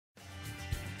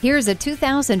Here's a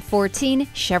 2014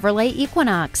 Chevrolet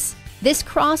Equinox. This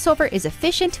crossover is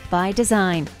efficient by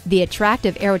design. The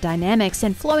attractive aerodynamics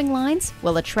and flowing lines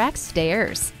will attract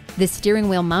stares. The steering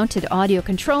wheel mounted audio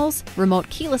controls, remote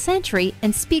keyless entry,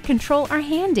 and speed control are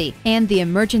handy, and the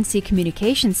emergency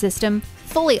communication system,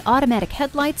 fully automatic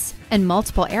headlights, and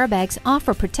multiple airbags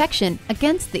offer protection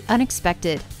against the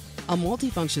unexpected. A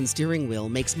multifunction steering wheel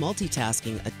makes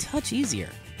multitasking a touch easier.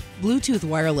 Bluetooth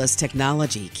wireless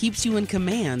technology keeps you in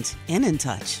command and in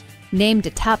touch. Named a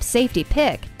top safety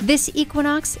pick, this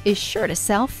Equinox is sure to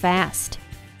sell fast.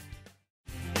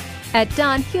 At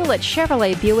Don Hewlett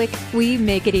Chevrolet Buick, we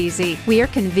make it easy. We are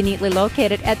conveniently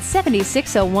located at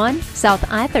 7601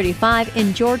 South I-35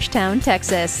 in Georgetown,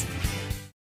 Texas.